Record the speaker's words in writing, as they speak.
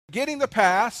Forgetting the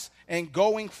past and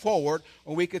going forward,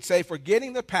 or we could say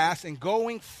forgetting the past and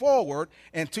going forward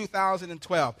in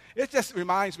 2012. It just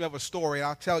reminds me of a story.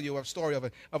 I'll tell you a story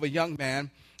of a young man.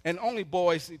 And only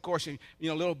boys, of course,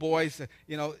 little boys,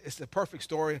 it's the perfect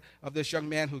story of this young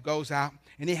man who goes out,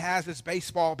 and he has this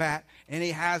baseball bat, and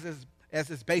he has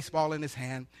this baseball in his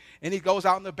hand, and he goes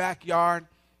out in the backyard,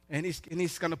 and he's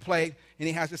going to play, and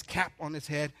he has this cap on his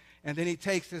head, and then he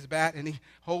takes his bat, and he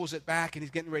holds it back, and he's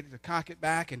getting ready to cock it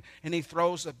back, and he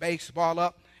throws the baseball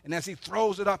up, and as he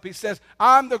throws it up, he says,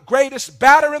 "I'm the greatest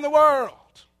batter in the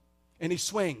world," and he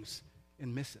swings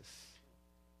and misses.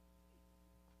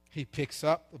 He picks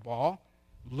up the ball,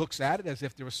 looks at it as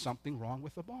if there was something wrong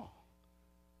with the ball.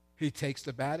 He takes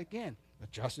the bat again,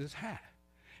 adjusts his hat.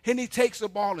 And he takes the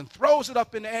ball and throws it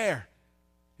up in the air.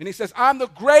 And he says, "I'm the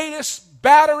greatest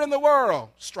batter in the world."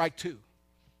 Strike two.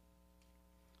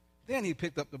 Then he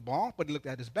picked up the ball, but he looked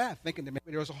at his bat, thinking that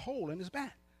maybe there was a hole in his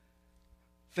bat.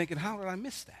 Thinking, how did I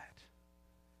miss that?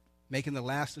 Making the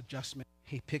last adjustment,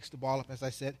 he picks the ball up, as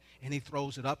I said, and he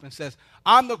throws it up and says,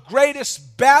 "I'm the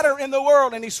greatest batter in the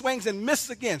world." And he swings and misses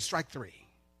again, strike three.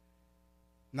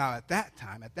 Now, at that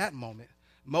time, at that moment,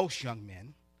 most young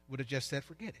men would have just said,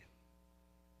 forget it.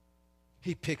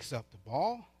 He picks up the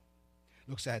ball,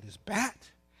 looks at his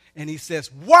bat, and he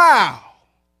says, "Wow,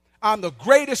 I'm the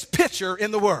greatest pitcher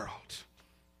in the world."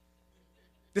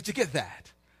 Did you get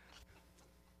that?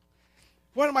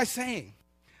 What am I saying?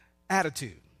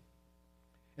 Attitude.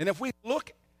 And if we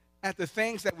look at the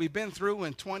things that we've been through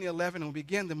in 2011 and we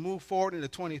begin to move forward into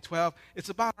 2012, it's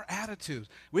about our attitudes.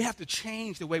 We have to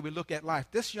change the way we look at life.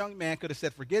 This young man could have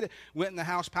said, forget it, went in the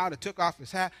house, powder, took off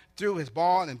his hat, threw his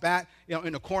ball and bat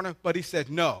in the corner, but he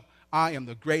said, "No, I am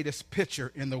the greatest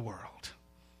pitcher in the world."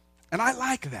 And I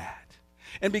like that.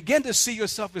 And begin to see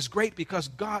yourself as great because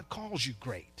God calls you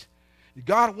great.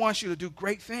 God wants you to do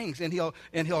great things, and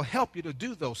he'll help you to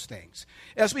do those things.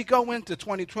 As we go into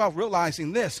 2012,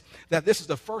 realizing that this is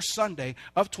the first Sunday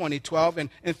of 2012,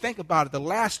 and think about it, the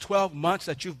last 12 months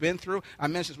that you've been through, I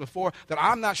mentioned this before, that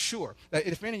I'm not sure that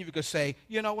if any of you could say,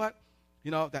 you know what,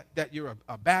 that you're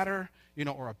a batter,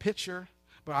 or a pitcher,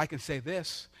 but I can say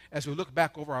this, as we look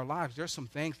back over our lives, there's some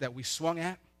things that we swung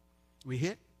at, we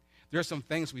hit. There's some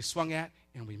things we swung at,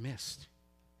 and we missed.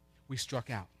 We struck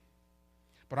out.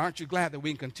 But aren't you glad that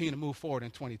we can continue to move forward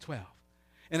in 2012?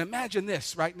 And imagine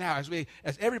this right now,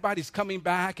 as everybody's coming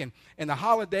back and the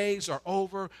holidays are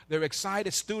over, they're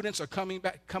excited. Students are coming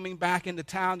back into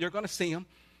town. You're going to see them,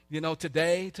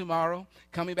 today, tomorrow,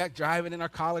 coming back, driving in our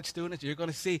college students. You're going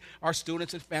to see our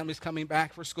students and families coming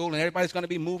back for school, and everybody's going to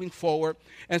be moving forward.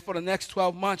 And for the next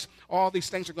 12 months, all these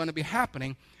things are going to be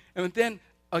happening. And then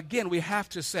again, we have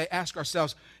to ask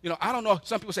ourselves, I don't know,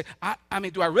 some people say, I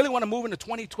mean, do I really want to move into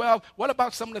 2012? What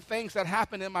about some of the things that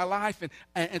happened in my life in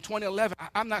 2011?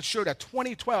 I'm not sure that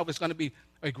 2012 is going to be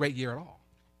a great year at all.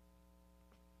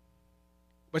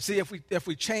 But see, if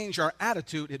we change our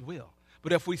attitude, it will.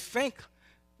 But if we think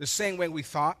the same way we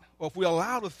thought, or if we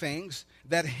allow the things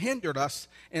that hindered us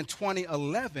in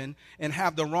 2011 and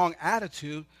have the wrong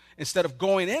attitude, instead of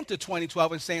going into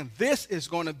 2012 and saying, this is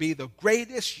going to be the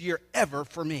greatest year ever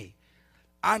for me.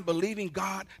 I'm believing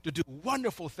God to do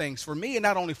wonderful things for me, and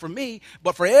not only for me,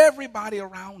 but for everybody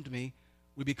around me.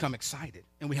 We become excited,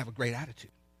 and we have a great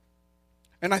attitude.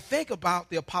 And I think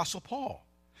about the Apostle Paul.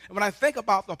 And when I think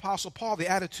about the Apostle Paul, the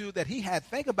attitude that he had,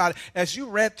 think about it as you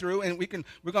read through, and we're going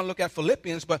to look at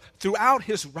Philippians, but throughout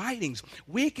his writings,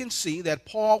 we can see that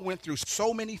Paul went through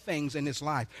so many things in his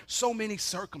life, so many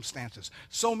circumstances,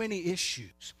 so many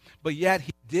issues, but yet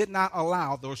he did not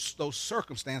allow those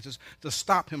circumstances to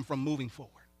stop him from moving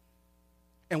forward.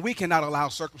 And we cannot allow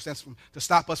circumstances to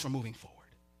stop us from moving forward.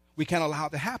 We can't allow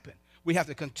it to happen. We have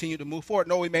to continue to move forward.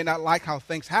 No, we may not like how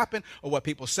things happen or what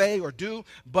people say or do,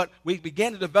 but we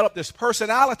begin to develop this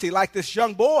personality like this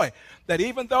young boy, that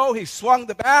even though he swung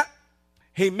the bat,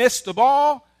 he missed the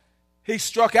ball, he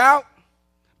struck out,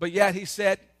 but yet he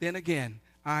said, then again,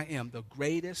 I am the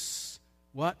greatest,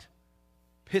 what?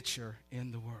 Pitcher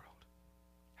in the world.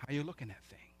 How are you looking at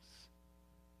things?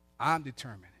 I'm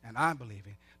determined and I'm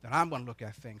believing that I'm going to look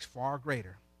at things far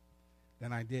greater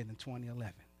than I did in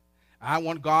 2011. I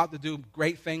want God to do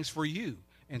great things for you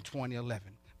in 2011,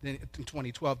 in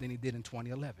 2012 than he did in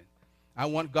 2011. I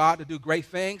want God to do great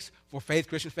things for Faith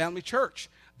Christian Family Church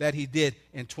that he did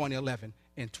in 2011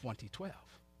 and 2012.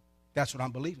 That's what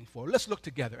I'm believing for. Let's look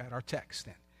together at our text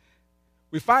then.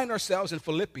 We find ourselves in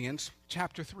Philippians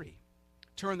chapter 3.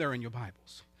 Turn there in your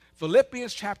Bibles.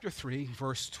 Philippians chapter 3,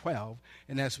 verse 12,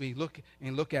 and as we look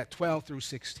at 12 through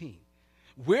 16,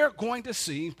 we're going to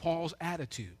see Paul's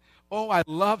attitude. Oh, I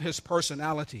love his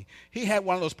personality. He had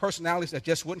one of those personalities that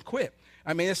just wouldn't quit.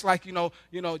 I mean, it's like,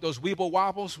 those weeble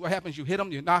wobbles. What happens? You hit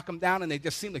them, you knock them down, and they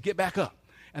just seem to get back up.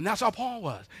 And that's how Paul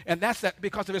was. And that's that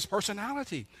because of his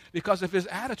personality, because of his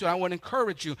attitude. I want to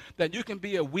encourage you that you can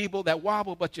be a weeble that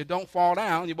wobble, but you don't fall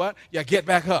down. You get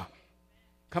back up.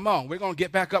 Come on, we're going to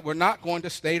get back up. We're not going to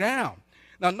stay down.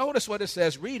 Now, notice what it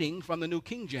says, reading from the New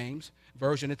King James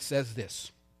Version. It says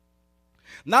this: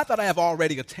 "Not that I have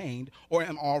already attained or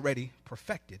am already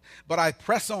perfected, but I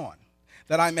press on,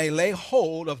 that I may lay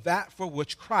hold of that for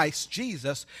which Christ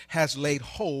Jesus has laid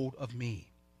hold of me.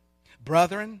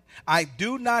 Brethren, I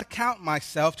do not count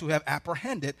myself to have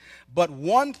apprehended, but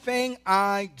one thing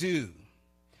I do,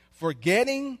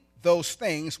 forgetting those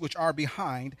things which are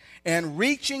behind and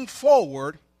reaching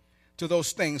forward to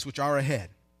those things which are ahead.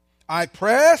 I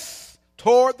press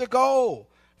toward the goal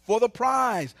for the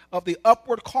prize of the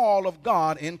upward call of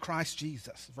God in Christ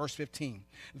Jesus." Verse 15.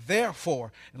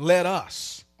 "Therefore, let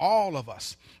us, all of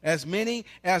us, as many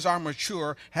as are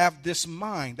mature, have this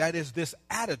mind," that is, this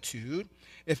attitude.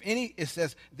 It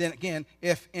says, then again,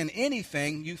 "if in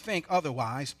anything you think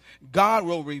otherwise, God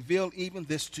will reveal even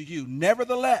this to you.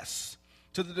 Nevertheless,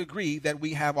 to the degree that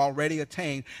we have already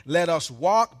attained, let us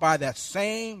walk by that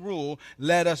same rule.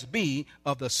 Let us be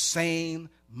of the same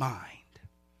mind."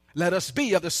 Let us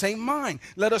be of the same mind.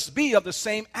 Let us be of the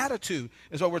same attitude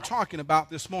is what we're talking about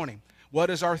this morning. What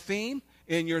is our theme?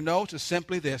 In your notes is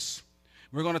simply this.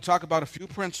 We're going to talk about a few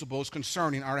principles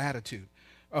concerning our attitude.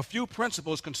 A few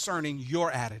principles concerning your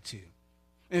attitude.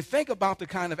 And think about the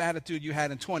kind of attitude you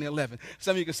had in 2011.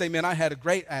 Some of you can say, "Man, I had a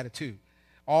great attitude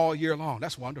all year long."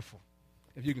 That's wonderful,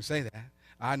 if you can say that.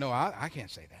 I know I can't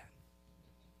say that.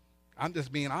 I'm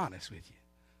just being honest with you.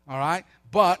 All right?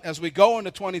 But as we go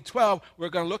into 2012, we're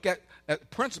going to look at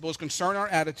principles concerning our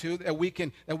attitude that we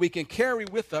can carry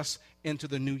with us into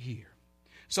the new year.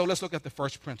 So let's look at the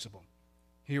first principle.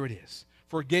 Here it is.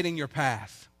 Forgetting your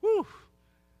past. Whew.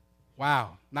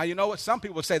 Wow. Now, you know what? Some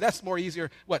people say that's more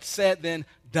easier, said than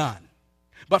done.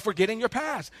 But forgetting your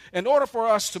past. In order for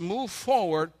us to move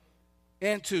forward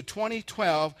into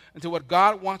 2012, into what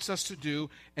God wants us to do,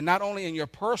 and not only in your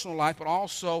personal life, but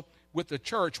also with the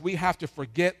church, we have to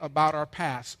forget about our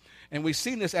past. And we've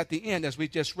seen this at the end, as we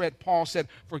just read. Paul said,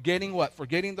 forgetting what?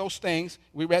 Forgetting those things.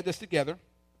 We read this together.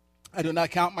 "I do not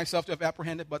count myself to have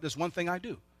apprehended, but there's one thing I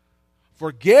do.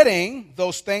 Forgetting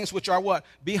those things which are what?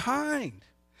 Behind.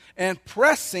 And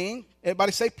pressing,"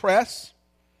 everybody say press,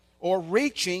 "or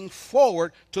reaching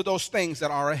forward to those things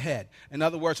that are ahead." In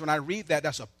other words, when I read that,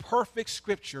 that's a perfect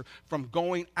scripture from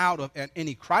going out of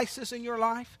any crisis in your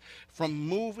life, from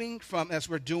moving from, as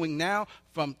we're doing now,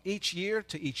 from each year,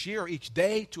 each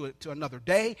day to another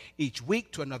day, each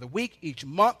week to another week, each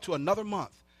month to another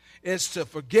month. Is to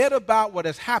forget about what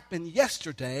has happened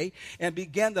yesterday and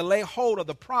begin to lay hold of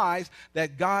the prize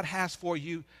that God has for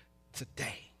you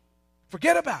today.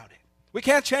 Forget about it. We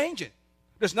can't change it.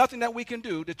 There's nothing that we can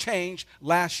do to change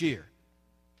last year.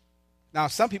 Now,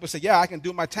 some people say, "Yeah, I can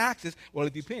do my taxes." Well,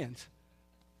 it depends.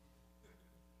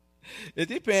 It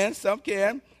depends. Some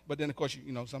can. But then, of course,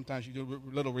 sometimes you do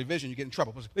a little revision, you get in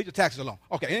trouble. Leave your taxes alone.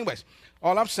 Okay, anyways,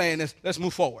 all I'm saying is let's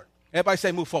move forward. Everybody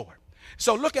say move forward.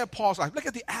 So look at Paul's life. Look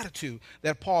at the attitude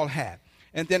that Paul had.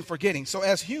 And then forgetting. So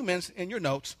as humans, in your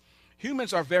notes,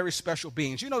 humans are very special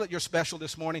beings. You know that you're special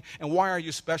this morning. And why are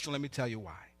you special? Let me tell you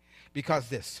why.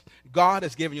 Because God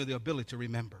has given you the ability to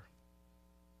remember.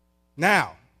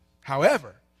 Now,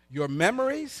 however, your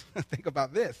memories, think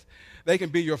about this, they can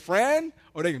be your friend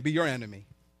or they can be your enemy.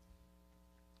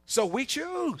 So we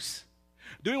choose.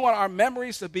 Do we want our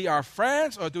memories to be our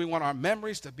friends, or do we want our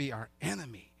memories to be our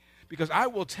enemy? Because I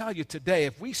will tell you today,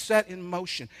 if we set in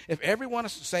motion, if everyone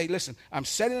is to say, "Listen, I'm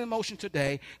setting in motion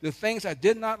today, the things I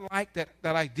did not like that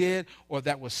I did or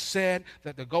that was said,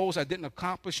 that the goals I didn't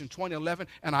accomplish in 2011,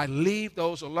 and I leave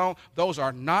those alone, those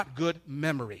are not good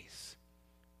memories.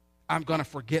 I'm going to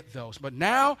forget those. But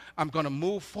now I'm going to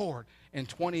move forward in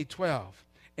 2012.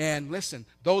 And listen,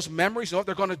 those memories, you know what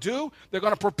they're going to do? They're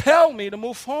going to propel me to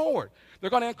move forward. They're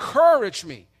going to encourage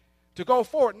me to go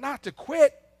forward, not to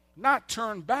quit, not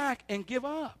turn back and give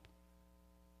up.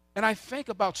 And I think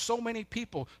about so many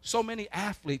people, so many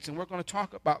athletes, and we're going to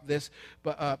talk about this,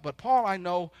 but Paul, I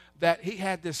know that he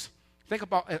had this, think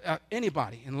about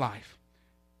anybody in life,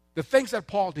 the things that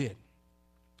Paul did.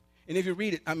 And if you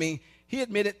read it, I mean, he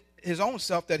admitted his own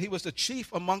self that he was the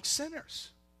chief amongst sinners.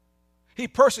 He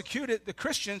persecuted the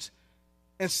Christians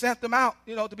and sent them out,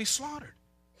 to be slaughtered.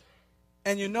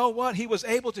 And you know what? He was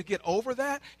able to get over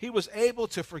that. He was able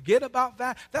to forget about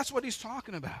that. That's what he's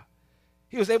talking about.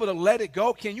 He was able to let it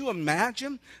go. Can you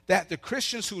imagine that the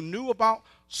Christians who knew about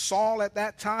Saul at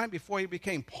that time before he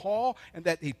became Paul and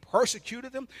that he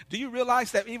persecuted them? Do you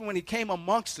realize that even when he came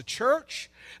amongst the church,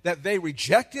 that they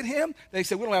rejected him? They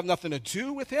said, we don't have nothing to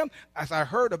do with him. As I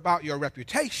heard about your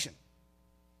reputation,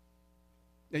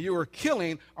 that you were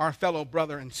killing our fellow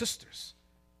brother and sisters.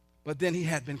 But then he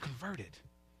had been converted.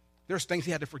 There's things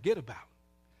he had to forget about.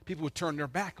 People would turn their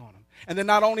back on him. And then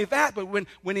not only that, but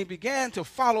when he began to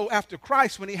follow after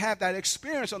Christ, when he had that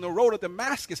experience on the road of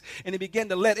Damascus, and he began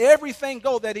to let everything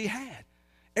go that he had,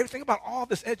 everything about all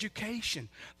this education,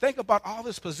 think about all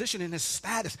this position and his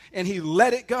status, and he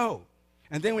let it go.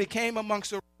 And then when he came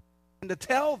amongst the and to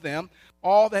tell them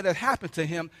all that had happened to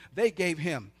him, they gave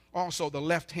him also the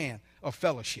left hand of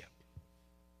fellowship.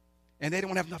 And they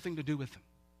didn't have nothing to do with him.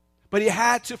 But he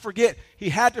had to forget. He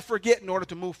had to forget in order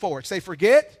to move forward. Say,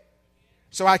 forget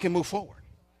so I can move forward.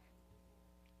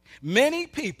 Many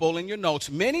people, in your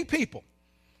notes, many people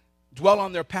dwell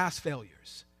on their past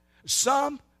failures.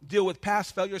 Some deal with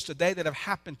past failures today that have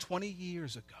happened 20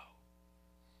 years ago.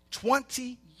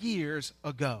 20 years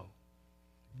ago.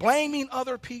 Blaming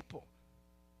other people.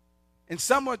 And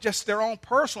some are just their own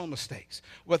personal mistakes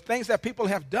with things that people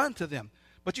have done to them.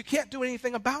 But you can't do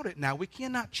anything about it now. We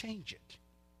cannot change it.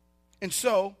 And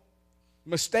so,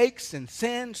 mistakes and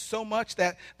sins so much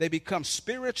that they become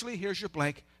spiritually, here's your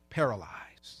blank,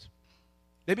 paralyzed.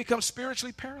 They become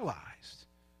spiritually paralyzed.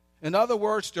 In other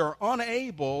words, they're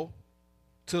unable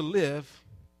to live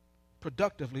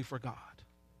productively for God.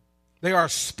 They are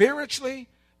spiritually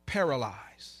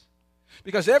paralyzed.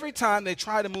 Because every time they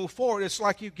try to move forward, it's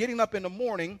like you getting up in the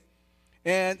morning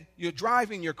and you're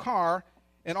driving your car,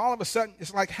 and all of a sudden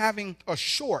it's like having a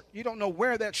short. You don't know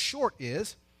where that short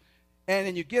is. And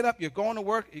then you get up, you're going to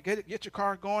work, you get your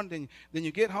car going, then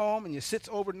you get home and you sit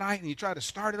overnight and you try to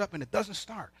start it up and it doesn't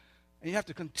start. And you have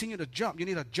to continue to jump. You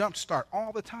need a jump start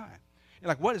all the time. You're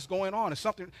like, what is going on?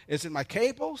 Is it my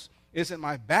cables? Is it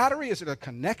my battery? Is it a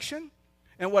connection?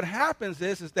 And what happens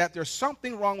is that there's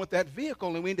something wrong with that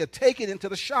vehicle and we need to take it into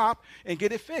the shop and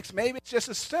get it fixed. Maybe it's just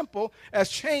as simple as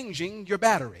changing your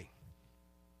battery.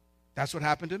 That's what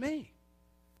happened to me.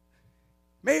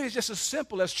 Maybe it's just as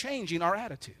simple as changing our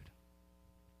attitude.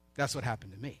 That's what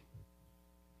happened to me.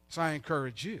 So I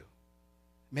encourage you,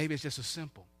 maybe it's just as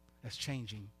simple as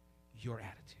changing your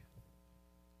attitude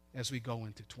as we go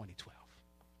into 2012,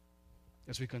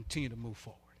 as we continue to move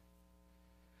forward.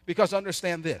 Because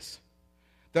understand this,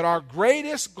 that our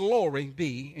greatest glory,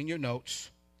 be in your notes,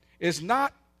 is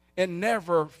not in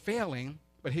never failing,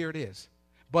 but here it is,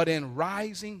 but in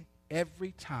rising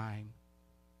every time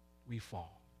we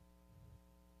fall.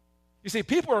 You see,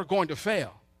 people are going to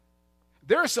fail.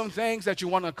 There are some things that you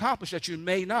want to accomplish that you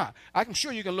may not. I'm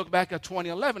sure you can look back at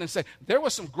 2011 and say, there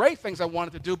were some great things I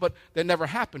wanted to do, but they never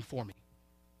happened for me.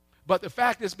 But the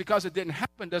fact is, because it didn't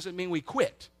happen doesn't mean we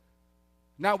quit.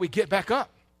 Now we get back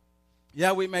up.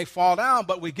 Yeah, we may fall down,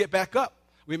 but we get back up.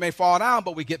 We may fall down,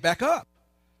 but we get back up.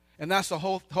 And that's the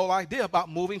whole idea about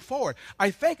moving forward.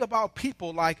 I think about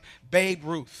people like Babe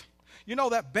Ruth. You know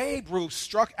that Babe Ruth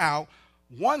struck out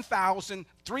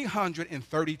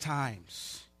 1,330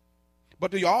 times. But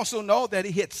do you also know that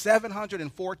he hit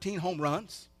 714 home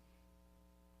runs?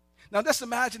 Now, just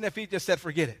imagine if he just said,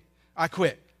 forget it. I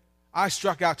quit. I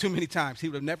struck out too many times. He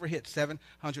would have never hit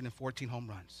 714 home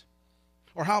runs.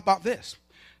 Or how about this?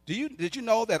 Did you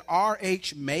know that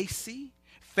R.H. Macy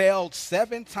failed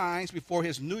 7 times before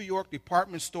his New York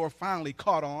department store finally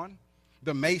caught on?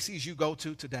 The Macy's you go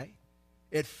to today.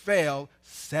 It failed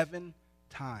 7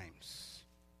 times.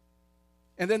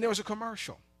 And then there was a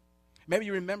commercial. Maybe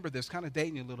you remember this, kind of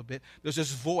dating you a little bit. There's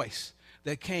this voice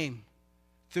that came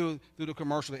through the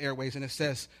commercial airways, and it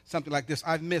says something like this: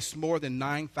 I've missed more than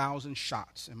 9,000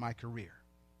 shots in my career.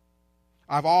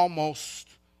 I've almost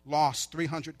lost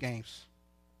 300 games.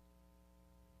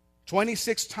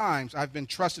 26 times I've been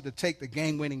trusted to take the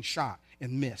game-winning shot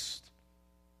and missed.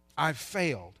 I've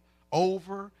failed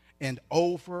over and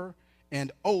over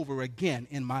and over again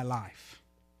in my life.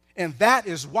 And that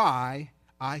is why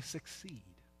I succeed.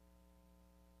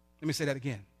 Let me say that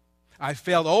again. I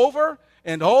failed over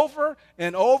and over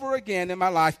and over again in my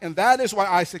life, and that is why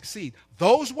I succeed.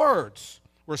 Those words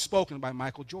were spoken by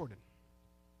Michael Jordan.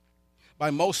 By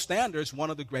most standards,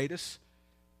 one of the greatest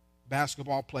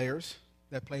basketball players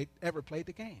that ever played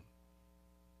the game.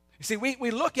 You see,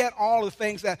 we look at all the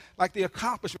things that, like the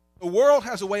accomplishment. The world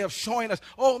has a way of showing us,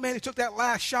 oh, man, he took that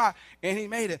last shot and he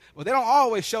made it. Well, they don't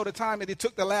always show the time that he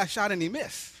took the last shot and he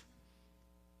missed.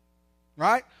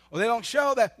 Right? Well, they don't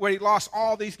show that where he lost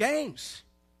all these games.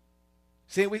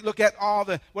 See, we look at all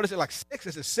the, what is it, like 6?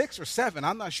 Is it 6 or 7?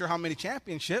 I'm not sure how many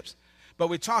championships. But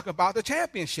we talk about the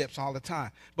championships all the time.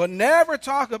 But never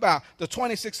talk about the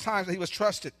 26 times that he was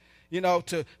trusted,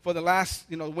 for the last,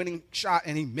 winning shot,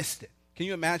 and he missed it. Can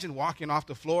you imagine walking off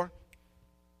the floor?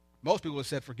 Most people would have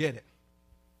said, forget it.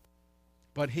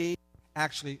 But he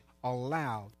actually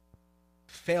allowed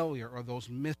failure or those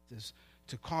misses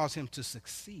to cause him to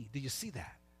succeed. Did you see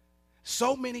that?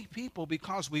 So many people,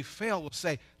 because we fail, will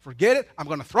say, forget it, I'm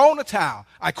going to throw in the towel,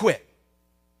 I quit.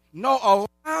 No,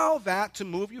 allow that to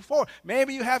move you forward.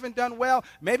 Maybe you haven't done well.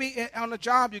 Maybe on the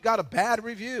job you got a bad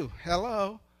review.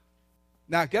 Hello.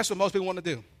 Now, guess what most people want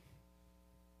to do?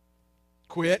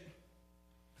 Quit.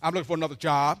 I'm looking for another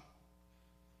job.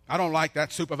 I don't like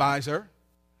that supervisor.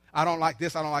 I don't like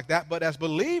this, I don't like that. But as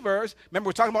believers, remember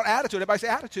we're talking about attitude. Everybody say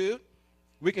attitude.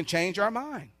 We can change our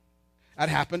mind. That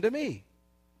happened to me.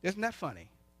 Isn't that funny?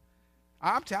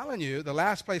 I'm telling you, the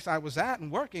last place I was at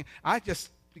and working, I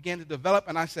just began to develop,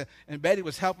 and I said, and Betty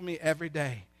was helping me every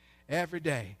day. And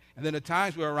then the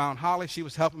times we were around Holly, she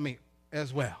was helping me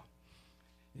as well.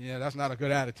 Yeah, that's not a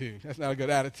good attitude. That's not a good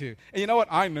attitude. And you know what?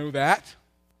 I knew that.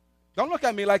 Don't look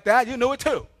at me like that. You knew it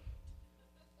too.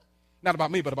 Not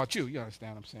about me, but about you. You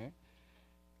understand what I'm saying?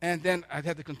 And then I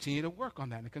had to continue to work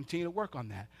on that and continue to work on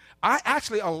that. I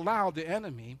actually allowed the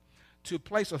enemy to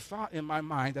place a thought in my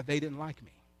mind that they didn't like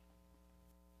me,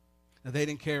 that they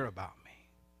didn't care about me.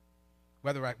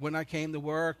 When I came to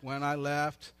work, when I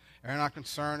left, they're not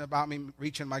concerned about me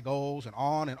reaching my goals, and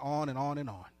on and on and on and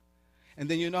on. And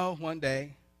then, one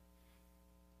day,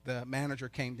 the manager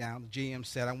came down, the GM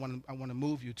said, I want to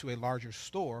move you to a larger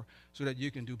store so that you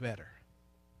can do better.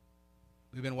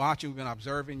 We've been watching, we've been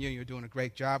observing you, you're doing a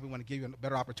great job. We want to give you a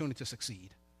better opportunity to succeed.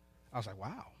 I was like,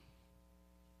 wow,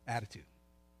 attitude.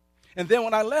 And then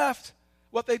when I left,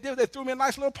 what they did, they threw me a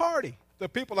nice little party. The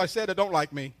people I said that don't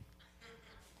like me.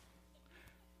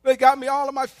 They got me all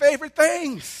of my favorite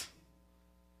things.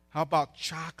 How about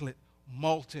chocolate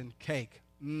molten cake?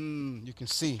 You can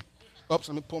see. Oops,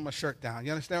 let me pull my shirt down.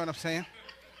 You understand what I'm saying?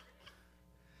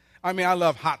 I mean, I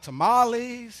love hot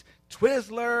tamales,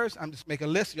 Twizzlers. I'm just making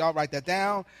a list. Y'all write that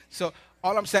down. So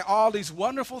all I'm saying, all these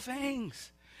wonderful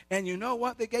things. And you know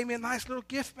what? They gave me a nice little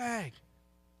gift bag.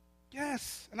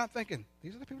 Yes. And I'm thinking,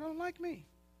 these are the people that don't like me.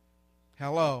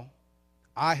 Hello.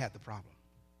 I had the problem.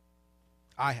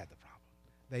 I had the problem.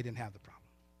 They didn't have the problem.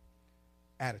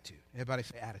 Attitude. Everybody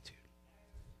say attitude.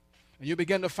 And you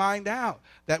begin to find out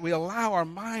that we allow our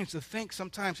minds to think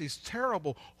sometimes these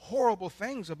terrible, horrible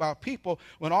things about people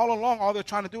when all along all they're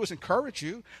trying to do is encourage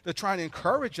you. They're trying to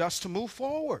encourage us to move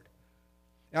forward.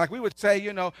 And like we would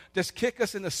say, just kick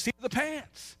us in the seat of the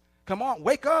pants. Come on,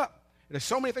 wake up. There's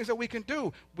so many things that we can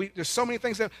do. There's so many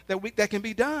things that can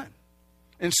be done.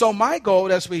 And so my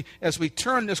goal as we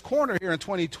turn this corner here in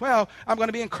 2012, I'm going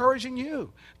to be encouraging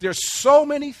you. There's so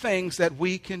many things that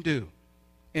we can do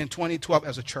in 2012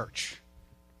 as a church.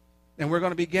 And we're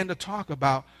going to begin to talk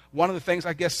about one of the things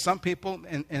I guess some people,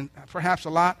 and perhaps a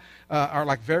lot, are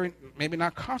like very, maybe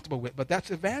not comfortable with, but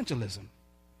that's evangelism.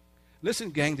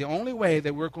 Listen, gang, the only way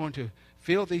that we're going to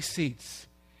fill these seats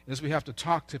is we have to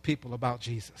talk to people about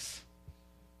Jesus.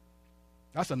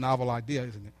 That's a novel idea,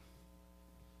 isn't it?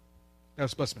 That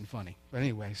was supposed to have been funny. But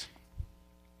anyways,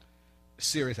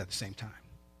 serious at the same time.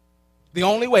 The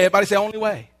only way, everybody say only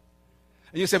way.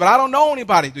 And you say, but I don't know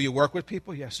anybody. Do you work with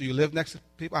people? Yes. Do you live next to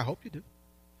people? I hope you do.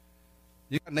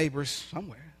 You got neighbors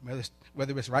somewhere,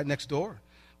 whether it's right next door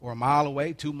or a mile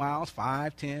away, 2 miles,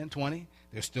 5, 10, 20.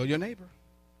 They're still your neighbor.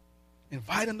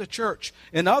 Invite them to church.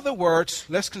 In other words,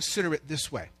 let's consider it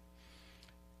this way.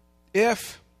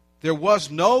 If there was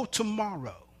no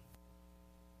tomorrow,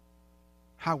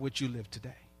 how would you live today?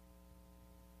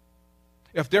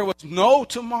 If there was no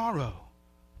tomorrow,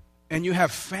 and you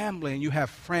have family and you have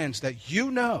friends that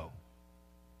you know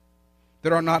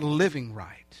that are not living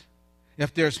right,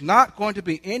 if there's not going to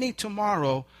be any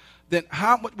tomorrow, then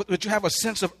how would you have a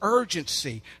sense of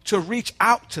urgency to reach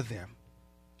out to them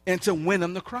and to win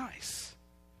them to Christ?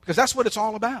 Because that's what it's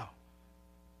all about.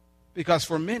 Because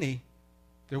for many,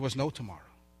 there was no tomorrow.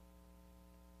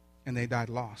 And they died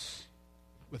lost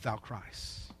without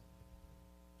Christ.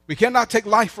 We cannot take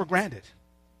life for granted.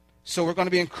 So we're going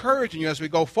to be encouraging you as we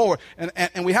go forward.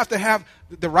 And we have to have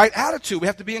the right attitude. We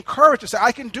have to be encouraged to say,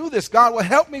 I can do this. God will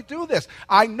help me do this.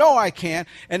 I know I can.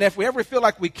 And if we ever feel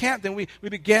like we can't, then we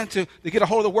begin to get a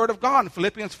hold of the Word of God. In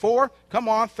Philippians 4,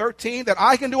 13, that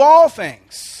I can do all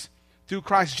things through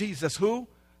Christ Jesus, who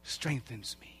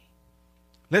strengthens me.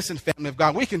 Listen, family of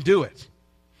God, we can do it.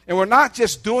 And we're not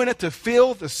just doing it to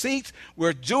fill the seats.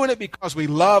 We're doing it because we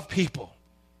love people.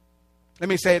 Let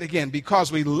me say it again.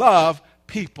 Because we love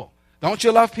people. Don't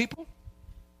you love people?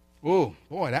 Oh,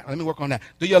 boy, let me work on that.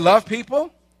 Do you love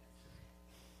people?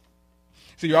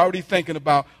 So you're already thinking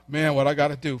about, man, what I got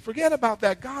to do. Forget about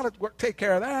that. God will take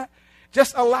care of that.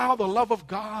 Just allow the love of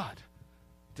God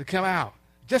to come out.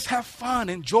 Just have fun.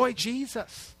 Enjoy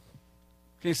Jesus.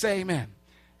 Can you say amen?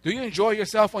 Do you enjoy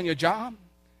yourself on your job?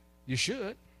 You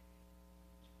should.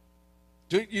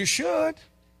 You should.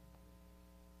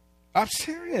 I'm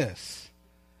serious.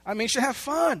 I mean, you should have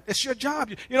fun. It's your job.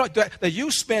 You know, that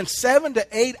you spend 7 to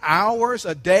 8 hours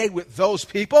a day with those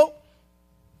people.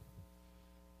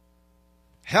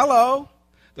 Hello.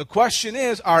 The question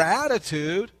is our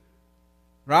attitude,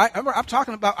 right? Remember,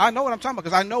 I know what I'm talking about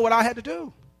because I know what I had to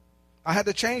do. I had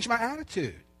to change my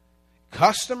attitude.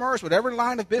 Customers, whatever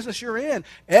line of business you're in,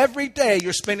 every day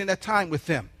you're spending that time with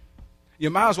them. You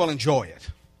might as well enjoy it.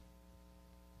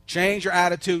 Change your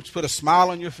attitudes, put a smile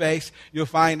on your face. You'll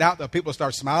find out that people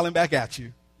start smiling back at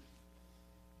you.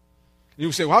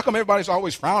 You say, well, how come everybody's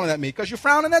always frowning at me? Because you're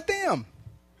frowning at them.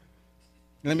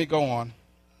 Let me go on.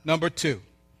 Number 2.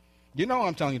 You know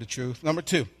I'm telling you the truth. Number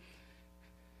 2.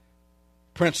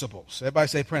 Principles. Everybody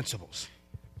say principles.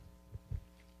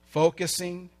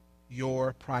 Focusing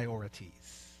your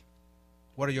priorities.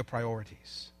 What are your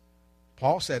priorities?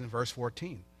 Paul said in verse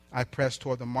 14, I press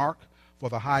toward the mark for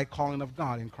the high calling of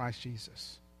God in Christ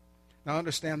Jesus. Now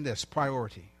understand this,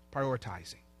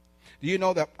 prioritizing. Do you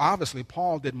know that obviously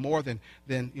Paul did more than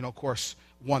of course,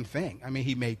 one thing. I mean,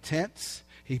 he made tents,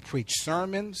 he preached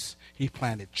sermons, he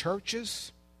planted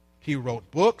churches, he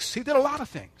wrote books, he did a lot of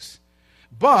things.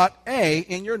 But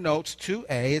in your notes,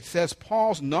 2a, it says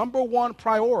Paul's number 1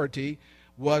 priority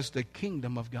was the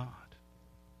kingdom of God.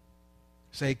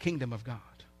 Say, kingdom of God.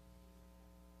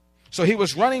 So he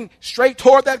was running straight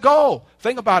toward that goal.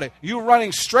 Think about it. You're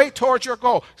running straight towards your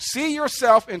goal. See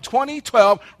yourself in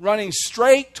 2012 running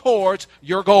straight towards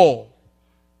your goal.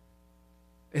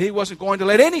 He wasn't going to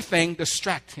let anything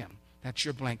distract him. That's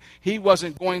your blank. He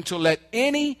wasn't going to let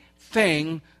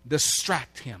anything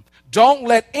distract him. Don't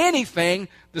let anything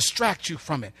distract you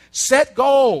from it. Set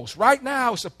goals. Right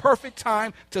now is the perfect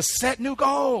time to set new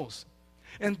goals.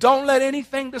 And don't let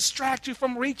anything distract you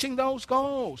from reaching those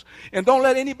goals. And don't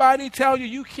let anybody tell you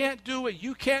you can't do it,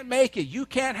 you can't make it, you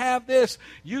can't have this,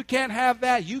 you can't have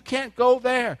that, you can't go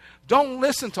there. Don't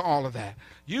listen to all of that.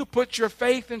 You put your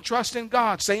faith and trust in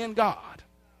God, say in God,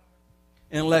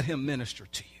 and let Him minister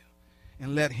to you.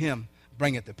 And let Him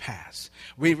bring it to pass.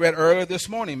 We read earlier this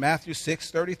morning, Matthew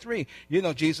 6:33. You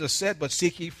know, Jesus said, but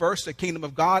seek ye first the kingdom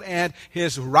of God and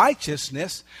His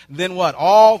righteousness. Then what?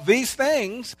 All these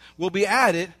things will be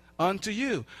added unto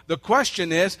you. The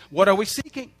question is, what are we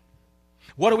seeking?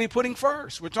 What are we putting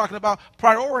first? We're talking about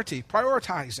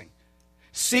prioritizing.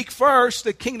 Seek first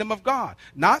the kingdom of God,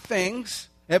 not things.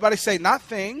 Everybody say, not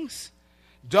things.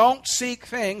 Don't seek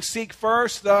things. Seek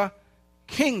first the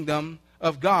kingdom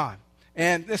of God.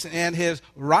 And listen, and His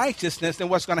righteousness, then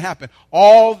what's going to happen?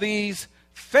 All these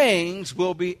things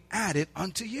will be added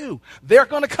unto you. They're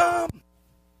going to come.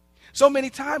 So many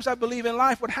times I believe in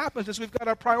life what happens is we've got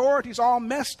our priorities all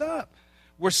messed up.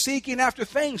 We're seeking after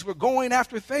things. We're going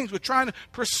after things. We're trying to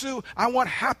pursue, I want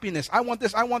happiness. I want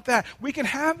this. I want that. We can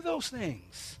have those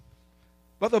things.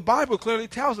 But the Bible clearly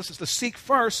tells us is to seek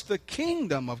first the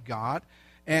kingdom of God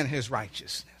and His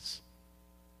righteousness.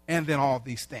 And then all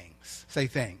these things, say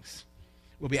things,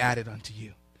 will be added unto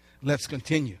you. Let's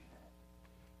continue.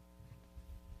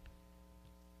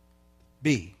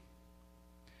 B.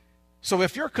 So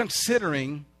if you're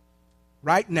considering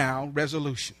right now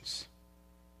resolutions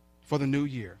for the new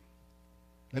year,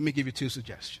 let me give you 2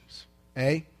 suggestions.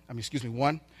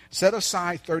 One, set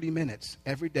aside 30 minutes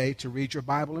every day to read your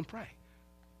Bible and pray.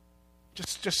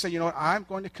 Just say, you know what, I'm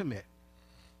going to commit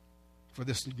for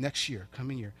this next year,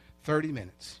 coming year, 30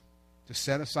 minutes to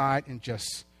set aside and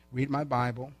just read my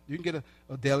Bible. You can get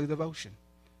a daily devotion,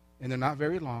 and they're not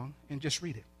very long, and just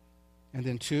read it. And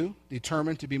then 2,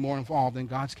 determine to be more involved in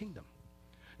God's kingdom.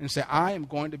 And say, I am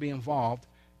going to be involved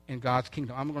in God's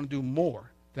kingdom. I'm going to do more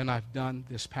than I've done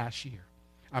this past year.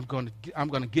 I'm going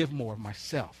to give more of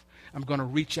myself. I'm going to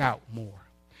reach out more.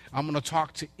 I'm going to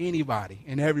talk to anybody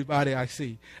and everybody I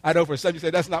see. I know for some you say,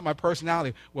 that's not my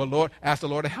personality. Well, Lord, ask the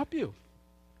Lord to help you.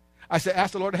 I said,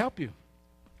 ask the Lord to help you.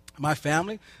 My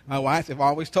family, my wife, have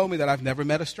always told me that I've never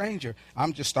met a stranger.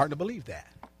 I'm just starting to believe that.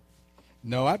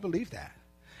 No, I believe that.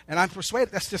 And I'm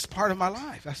persuaded that's just part of my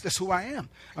life. That's just who I am.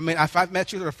 I mean, if I've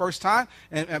met you for the first time,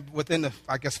 and within,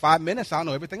 5 minutes, I'll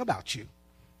know everything about you.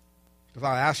 Because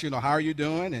I'll ask you, how are you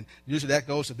doing? And usually that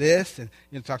goes to this. And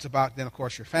it talks about, then, of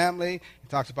course, your family. It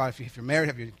talks about if you're married,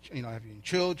 have your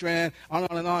children, on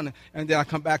and on. And then I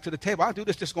come back to the table. I do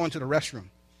this just going to the restroom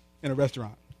in a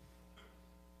restaurant.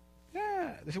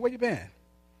 Yeah. They say, where you been?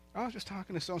 I was just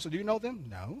talking to so-and-so. Do you know them?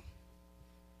 No.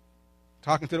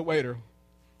 Talking to the waiter.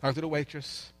 talking to the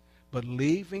waitress, but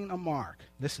leaving a mark.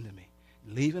 Listen to me.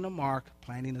 Leaving a mark,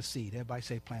 planting a seed. Everybody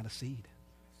say plant a seed.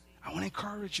 I want to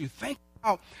encourage you. Think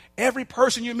about every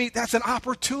person you meet. That's an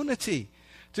opportunity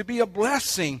to be a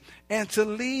blessing and to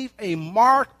leave a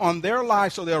mark on their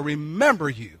life so they'll remember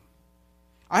you.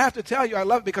 I have to tell you, I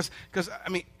love it because I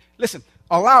mean, listen,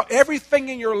 allow everything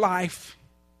in your life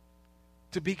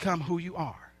to become who you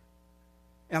are.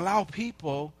 And allow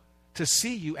people to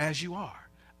see you as you are.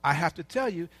 I have to tell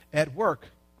you, at work,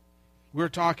 we're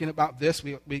talking about this.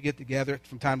 We get together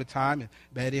from time to time, and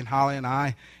Betty and Holly and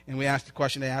I, and we ask the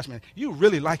question they asked me, you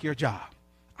really like your job?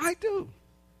 I do.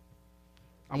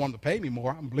 I want them to pay me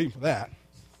more. I'm bleeding for that.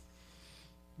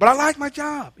 But I like my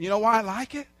job. You know why I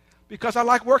like it? Because I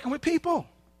like working with people.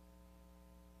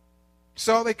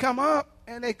 So they come up,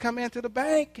 and they come into the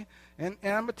bank, and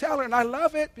I'm a teller, and I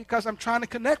love it because I'm trying to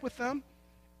connect with them.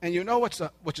 And you know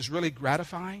which is really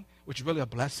gratifying, which is really a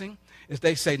blessing, is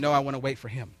they say, no, I want to wait for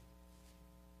him.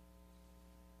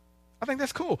 I think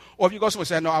that's cool. Or if you go somewhere and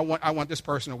say, no, I want this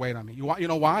person to wait on me. You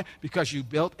know why? Because you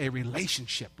built a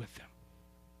relationship with them.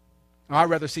 Now, I'd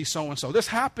rather see so-and-so. This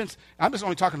happens. I'm just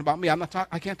only talking about me.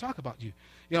 I can't talk about you.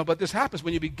 But this happens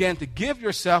when you begin to give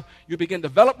yourself, you begin to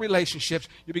develop relationships,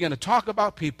 you begin to talk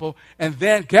about people, and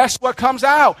then guess what comes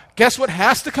out? Guess what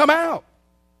has to come out?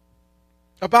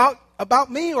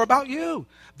 About me or about you,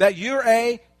 that you're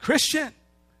a Christian.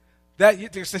 That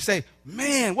they say,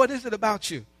 man, what is it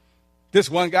about you? This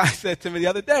one guy said to me the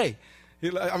other day.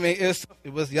 It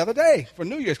was the other day for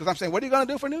New Year's, because I'm saying, what are you going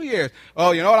to do for New Year's?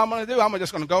 Oh, you know what I'm going to do? I'm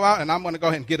just going to go out and I'm going to go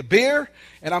ahead and get a beer,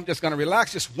 and I'm just going to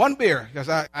relax, just one beer, because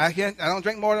I don't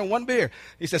drink more than one beer.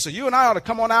 He said, so you and I ought to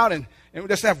come on out and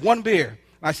just have one beer.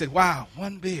 And I said, wow,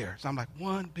 one beer. So I'm like,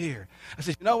 one beer. I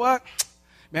said, you know what?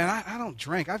 Man, I don't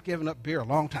drink. I've given up beer a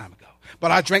long time ago.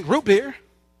 But I drink root beer.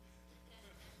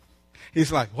 He's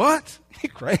like, what?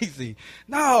 You're crazy.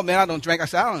 No, man, I don't drink. I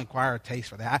said, I don't acquire a taste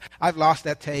for that. I've lost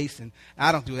that taste, and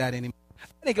I don't do that anymore.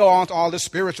 And he go on to all this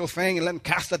spiritual thing and let him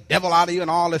cast the devil out of you and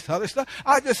all this other stuff.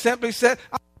 I just simply said,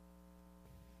 but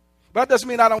that doesn't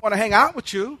mean I don't want to hang out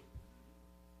with you.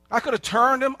 I could have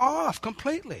turned him off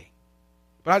completely.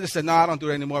 But I just said, no, I don't do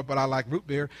it anymore, but I like root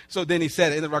beer. So then he said at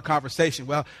the end of our conversation,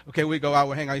 well, okay, we go out,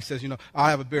 we'll hang out. He says, I'll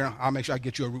have a beer. I'll make sure I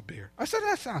get you a root beer. I said,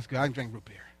 that sounds good. I can drink root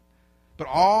beer. But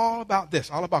all about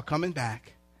this, all about coming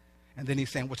back. And then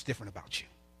he's saying, what's different about you?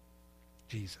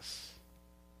 Jesus.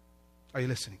 Are you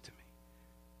listening to me?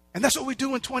 And that's what we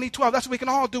do in 2012. That's what we can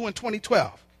all do in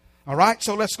 2012. All right?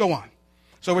 So let's go on.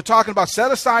 So we're talking about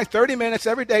set aside 30 minutes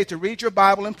every day to read your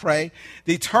Bible and pray,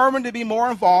 determined to be more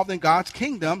involved in God's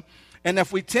kingdom. And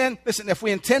if we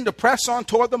intend to press on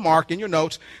toward the mark in your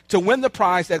notes to win the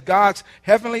prize that God's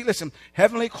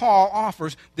heavenly call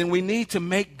offers, then we need to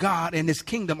make God and his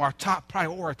kingdom our top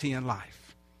priority in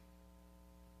life.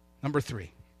 Number 3,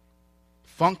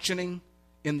 functioning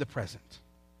in the present.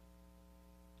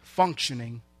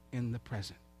 Functioning in the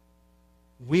present.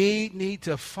 We need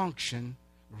to function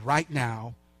right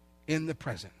now in the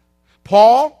present.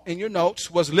 Paul, in your notes,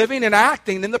 was living and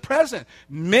acting in the present.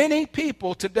 Many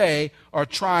people today are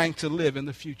trying to live in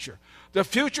the future. The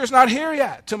future is not here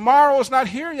yet. Tomorrow is not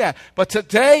here yet. But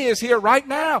today is here right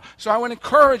now. So I want to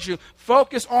encourage you,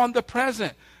 focus on the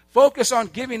present. Focus on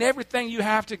giving everything you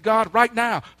have to God right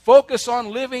now. Focus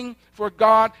on living for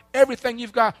God, everything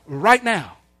you've got right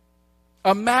now.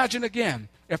 Imagine again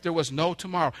if there was no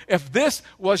tomorrow. If this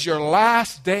was your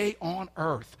last day on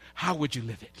earth, how would you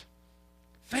live it?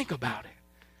 Think about it.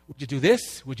 Would you do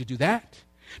this? Would you do that?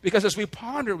 Because as we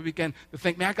ponder, we begin to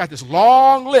think, man, I got this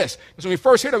long list. Because when we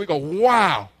first hear that, we go,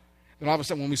 wow. Then all of a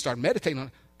sudden, when we start meditating on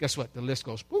it, guess what? The list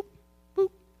goes boop,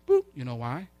 boop, boop. You know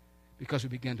why? Because we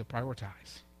begin to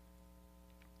prioritize.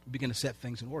 We begin to set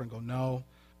things in order and go, no,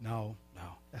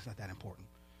 that's not that important.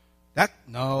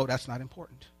 That's not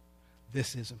important.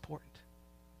 This is important.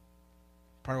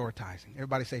 Prioritizing.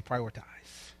 Everybody say prioritize.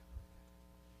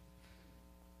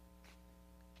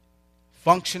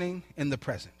 Functioning in the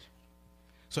present.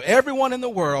 So everyone in the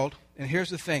world, and here's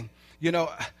the thing,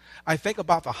 I think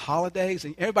about the holidays,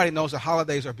 and everybody knows the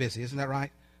holidays are busy, isn't that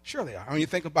right? Sure they are. When you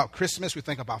think about Christmas, we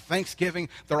think about Thanksgiving,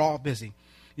 they're all busy.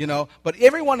 But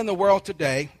everyone in the world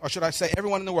today, or should I say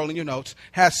everyone in the world in your notes,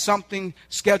 has something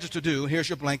scheduled to do, here's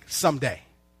your blank, someday.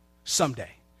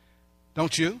 Someday.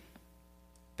 Don't you?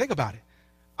 Think about it.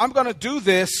 I'm going to do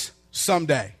this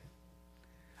someday.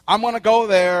 I'm going to go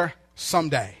there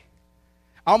someday.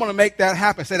 I'm going to make that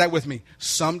happen. Say that with me.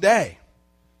 Someday.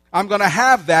 I'm going to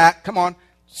have that, come on,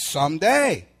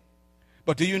 someday.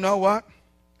 But do you know what?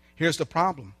 Here's the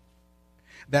problem.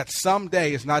 That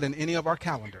someday is not in any of our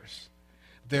calendars.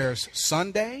 There's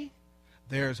Sunday,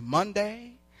 there's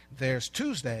Monday, There's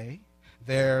Tuesday.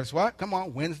 There's what? Come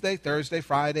on, Wednesday, Thursday,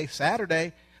 Friday,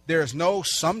 Saturday. There's no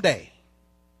someday.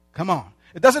 Come on.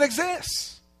 It doesn't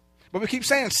exist. But we keep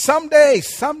saying someday,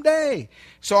 someday.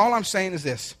 So all I'm saying is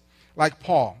this. Like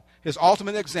Paul, his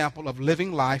ultimate example of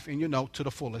living life, and you know, to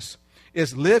the fullest,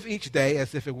 is live each day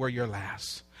as if it were your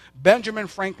last. Benjamin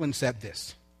Franklin said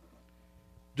this.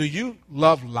 Do you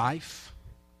love life?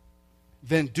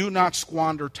 Then do not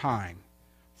squander time,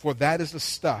 for that is the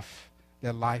stuff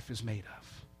that life is made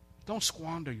of. Don't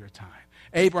squander your time.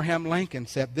 Abraham Lincoln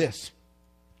said this.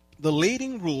 The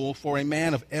leading rule for a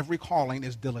man of every calling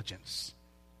is diligence.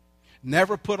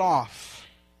 Never put off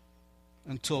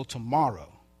until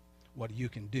tomorrow what you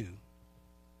can do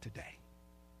today.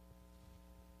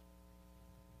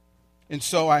 And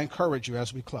so I encourage you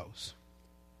as we close.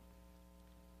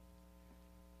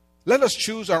 Let us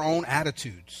choose our own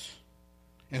attitudes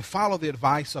and follow the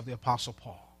advice of the Apostle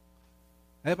Paul.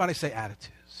 Everybody say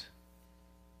attitudes.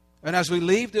 And as we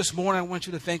leave this morning, I want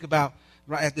you to think about,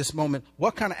 right at this moment,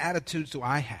 what kind of attitudes do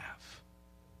I have?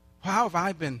 How have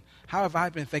I been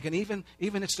thinking? Even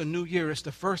it's the new year, it's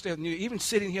the first day of the new year, even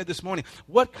sitting here this morning,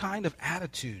 what kind of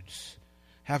attitudes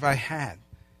have I had?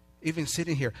 Even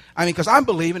sitting here. I mean, because I'm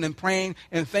believing and praying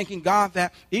and thanking God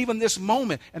that even this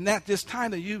moment and that this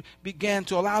time that you began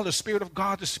to allow the Spirit of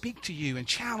God to speak to you and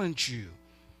challenge you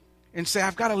and say,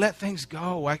 I've got to let things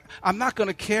go. I'm not going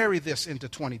to carry this into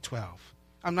 2012.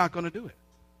 I'm not going to do it.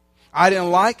 I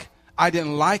didn't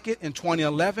like it in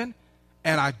 2011,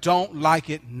 and I don't like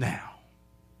it now.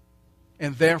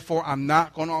 And therefore, I'm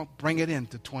not going to bring it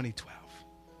into 2012.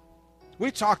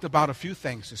 We talked about a few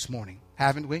things this morning,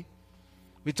 haven't we?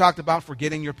 We talked about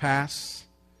forgetting your past,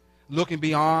 looking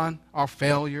beyond our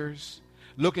failures,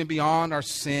 looking beyond our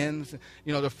sins,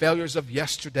 the failures of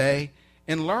yesterday,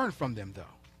 and learn from them, though.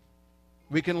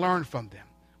 We can learn from them.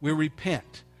 We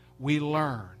repent. We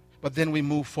learn. But then we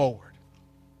move forward.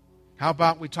 How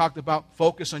about we talked about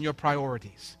focus on your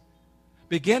priorities.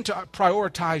 Begin to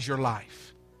prioritize your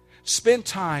life. Spend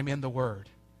time in the Word.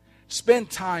 Spend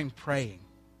time praying.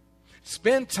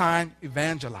 Spend time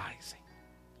evangelizing.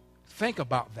 Think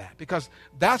about that, because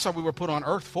that's what we were put on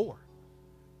earth for.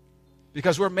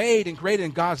 Because we're made and created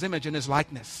in God's image and His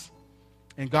likeness.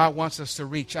 And God wants us to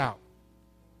reach out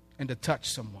and to touch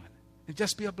someone and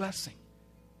just be a blessing.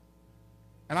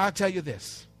 And I'll tell you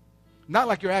this, not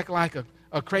like you're acting like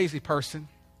a crazy person,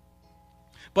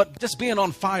 but just being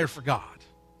on fire for God.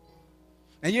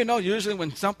 And usually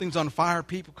when something's on fire,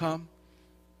 people come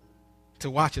to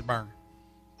watch it burn.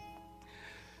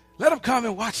 Let them come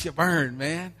and watch you burn,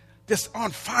 man. Just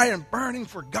on fire and burning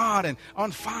for God and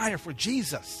on fire for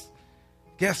Jesus.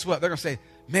 Guess what? They're going to say,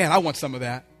 man, I want some of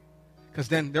that. Because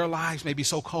then their lives may be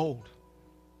so cold,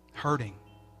 hurting.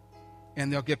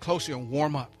 And they'll get closer and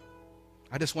warm up.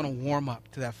 I just want to warm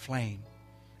up to that flame.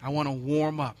 I want to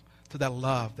warm up to that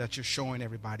love that you're showing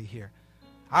everybody here.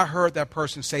 I heard that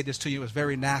person say this to you. It was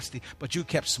very nasty, but you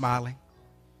kept smiling.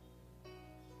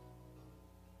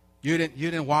 You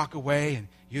didn't walk away, and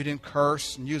you didn't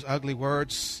curse and use ugly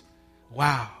words.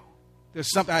 Wow.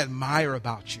 There's something I admire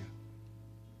about you.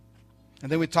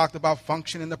 And then we talked about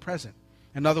function in the present.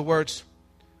 In other words,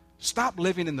 stop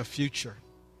living in the future.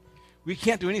 We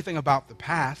can't do anything about the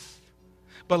past,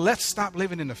 but let's stop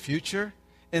living in the future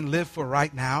and live for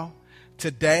right now.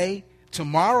 Today,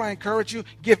 tomorrow, I encourage you,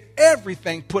 give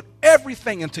everything, put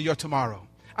everything into your tomorrow.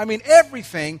 I mean,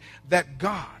 everything that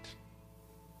God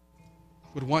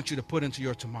would want you to put into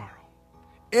your tomorrow.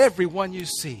 Everyone you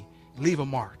see, leave a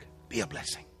mark. Be a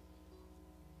blessing.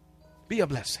 Be a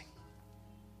blessing.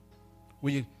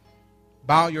 Will you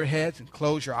bow your heads and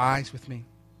close your eyes with me?